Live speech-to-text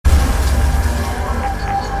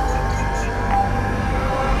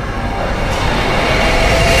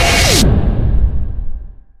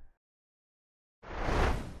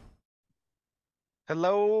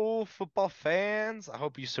Hello, football fans. I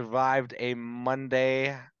hope you survived a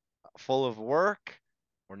Monday full of work.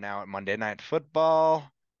 We're now at Monday Night Football.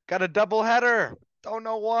 Got a doubleheader. Don't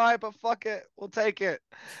know why, but fuck it. We'll take it.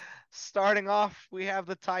 Starting off, we have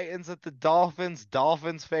the Titans at the Dolphins.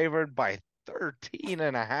 Dolphins favored by 13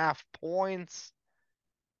 and a half points.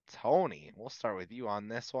 Tony, we'll start with you on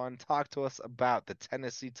this one. Talk to us about the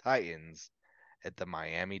Tennessee Titans at the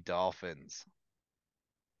Miami Dolphins.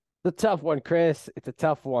 It's a tough one, Chris. It's a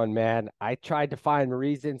tough one, man. I tried to find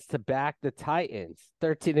reasons to back the Titans.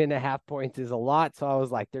 13 and a half points is a lot. So I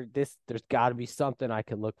was like, there's got to be something I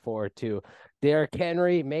can look forward to. Derrick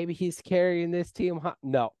Henry, maybe he's carrying this team.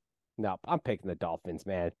 No, no, I'm picking the Dolphins,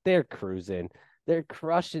 man. They're cruising. They're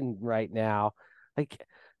crushing right now. Like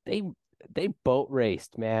they they boat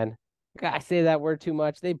raced, man. I say that word too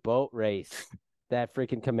much. They boat raced that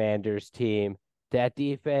freaking Commanders team. That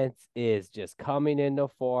defense is just coming into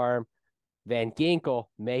form. Van Ginkel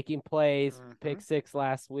making plays, hmm pick six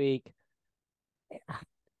last week.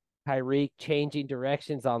 Tyreek changing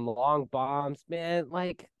directions on long bombs. Man,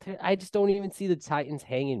 like, I just don't even see the Titans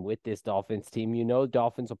hanging with this Dolphins team.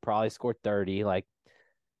 Dolphins will probably score 30. Like,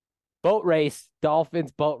 boat race,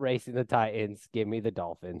 Dolphins boat racing the Titans. Give me the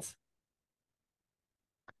Dolphins.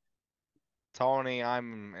 Tony,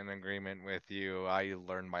 I'm in agreement with you. I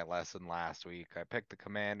learned my lesson last week. I picked the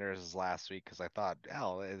Commanders last week because I thought,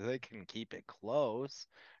 hell, they can keep it close.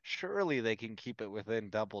 Surely they can keep it within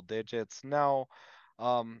double digits. No,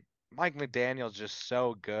 Mike McDaniel's just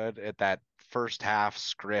so good at that first half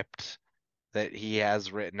script that he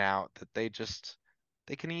has written out that they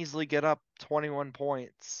can easily get up 21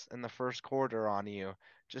 points in the first quarter on you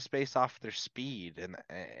just based off their speed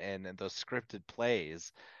and those scripted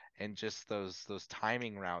plays and just those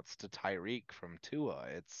timing routes to Tyreek from Tua.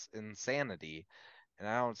 It's insanity. And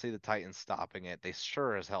I don't see the Titans stopping it. They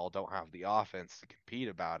sure as hell don't have the offense to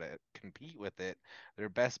compete with it. Their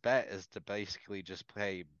best bet is to basically just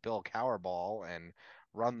play Bill Cowher ball and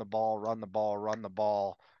run the ball, run the ball, run the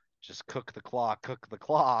ball, just cook the clock,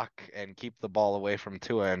 and keep the ball away from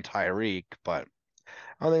Tua and Tyreek. But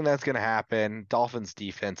I don't think that's going to happen. Dolphins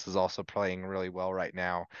defense is also playing really well right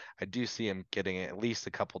now. I do see him getting at least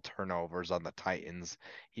a couple turnovers on the Titans.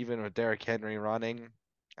 Even with Derrick Henry running,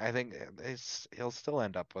 I think he'll still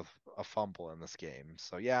end up with a fumble in this game.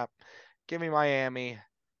 So yeah, give me Miami.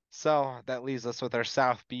 So that leaves us with our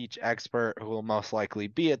South Beach expert who will most likely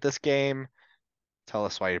be at this game. Tell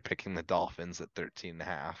us why you're picking the Dolphins at 13 and a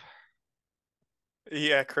half.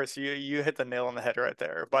 Yeah, Chris, you hit the nail on the head right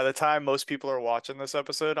there. By the time most people are watching this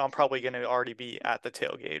episode, I'm probably going to already be at the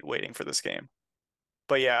tailgate waiting for this game.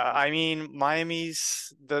 But yeah, I mean,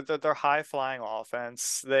 Miami's their high flying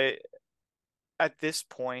offense. They at this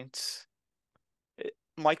point,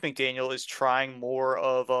 Mike McDaniel is trying more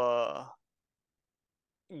of a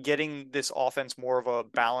getting this offense more of a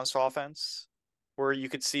balanced offense, where you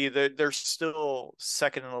could see that they're still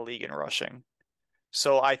second in the league in rushing.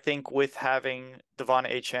 So I think with having Devon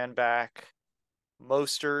Achane back,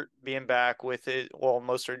 Mostert being back with it, well,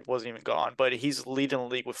 Mostert wasn't even gone, but he's leading the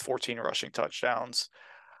league with 14 rushing touchdowns.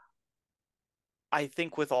 I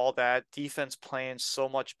think with all that, defense playing so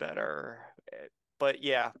much better. But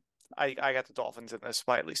yeah, I got the Dolphins in this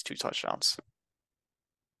by at least two touchdowns.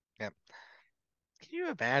 Yep. Can you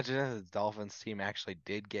imagine if the Dolphins team actually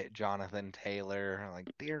did get Jonathan Taylor?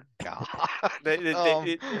 Like, dear God. Um,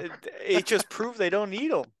 It just proved they don't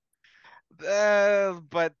need him.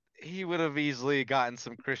 but he would have easily gotten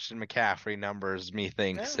some Christian McCaffrey numbers,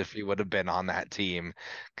 methinks, Yeah, if he would have been on that team.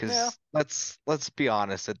 yeah. Because let's be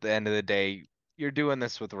honest, at the end of the day, you're doing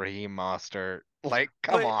this with Raheem Mostert. Like,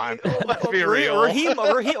 come But on, let's be real. Raheem,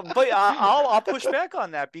 but I'll push back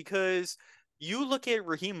on that because you look at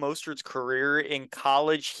Raheem Mostert's career in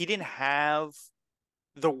college, he didn't have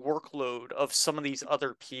the workload of some of these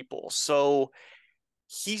other people. So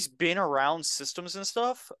he's been around systems and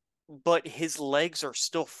stuff, but his legs are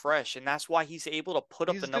still fresh, and that's why he's able to put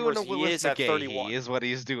up the He's doing numbers a he Willis is at McGahee, 31. is what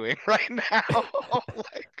he's doing right now.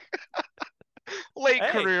 Like, late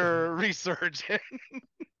Hey, career resurgence.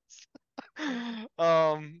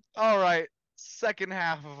 All right. Second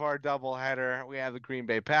half of our doubleheader, we have the Green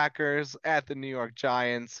Bay Packers at the New York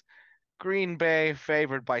Giants. Green Bay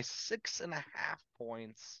favored by 6.5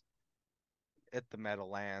 points at the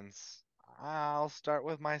Meadowlands. I'll start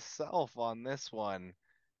with myself on this one.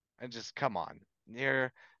 And just come on.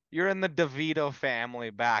 You're in the DeVito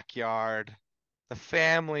family backyard. The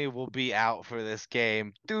family will be out for this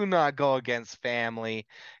game. Do not go against family.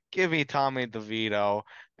 Give me Tommy DeVito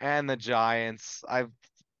and the Giants. I've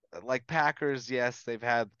like Packers, yes, they've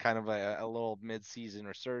had kind of a little mid-season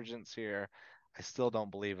resurgence here. I still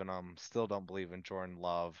don't believe in them. Still don't believe in Jordan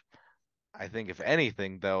Love. I think if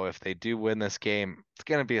anything, though, if they do win this game, it's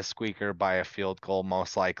going to be a squeaker by a field goal,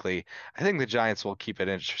 most likely. I think the Giants will keep it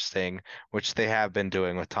interesting, which they have been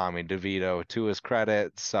doing with Tommy DeVito, to his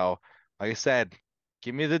credit. So, like I said,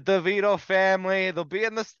 give me the DeVito family. They'll be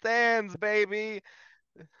in the stands, baby.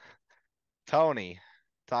 Tony,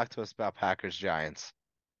 talk to us about Packers Giants.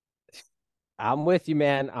 I'm with you,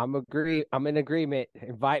 man. I'm in agreement.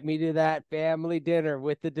 Invite me to that family dinner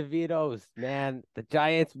with the DeVitos, man. The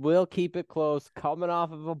Giants will keep it close, coming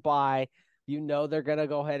off of a bye. You know they're gonna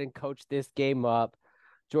go ahead and coach this game up.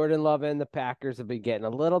 Jordan Love and the Packers have been getting a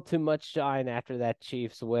little too much shine after that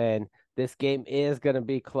Chiefs win. This game is going to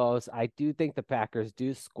be close. I do think the Packers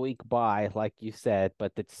do squeak by, like you said,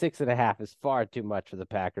 but the 6.5 is far too much for the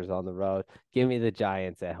Packers on the road. Give me the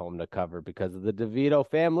Giants at home to cover because of the DeVito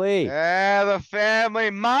family. Yeah, the family.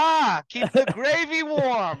 Ma, keep the gravy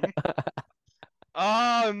warm.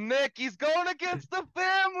 Oh, Nick, he's going against the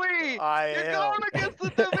family. I You're am. going against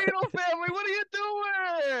the DeVito family. What are you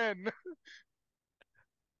doing?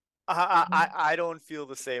 I don't feel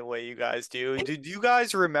the same way you guys do. Did you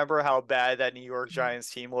guys remember how bad that New York Giants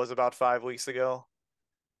team was about 5 weeks ago?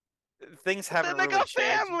 Things But then haven't they really got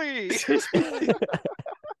changed. family.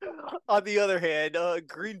 On the other hand,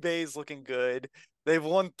 Green Bay's looking good. They've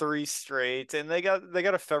won 3 straight, and they got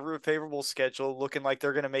a favorable schedule, looking like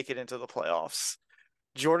they're going to make it into the playoffs.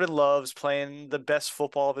 Jordan Love's playing the best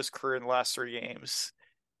football of his career in the last 3 games,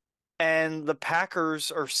 and the Packers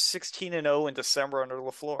are 16-0 in December under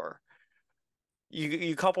LaFleur.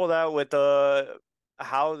 You couple that with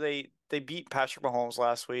how they beat Patrick Mahomes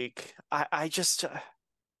last week. I just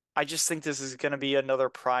think this is going to be another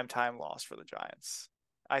primetime loss for the Giants.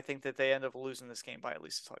 I think that they end up losing this game by at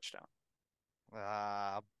least a touchdown.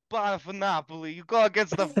 Bonafanapoly, you go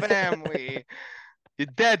against the family. You're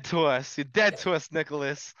dead to us. You're dead to us,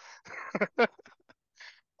 Nicholas.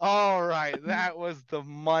 All right, that was the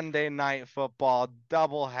Monday Night Football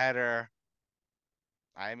doubleheader.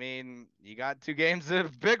 I mean, you got 2 games to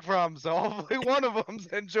pick from, so hopefully one of them's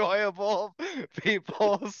enjoyable,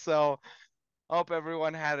 people. So hope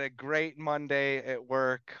everyone had a great Monday at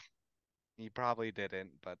work. You probably didn't,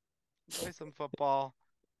 but enjoy some football.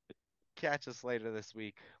 Catch us later this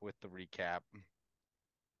week with the recap.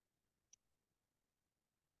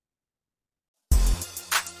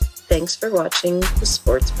 Thanks for watching the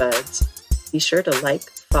Sports Buds. Be sure to like,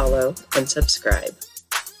 follow, and subscribe.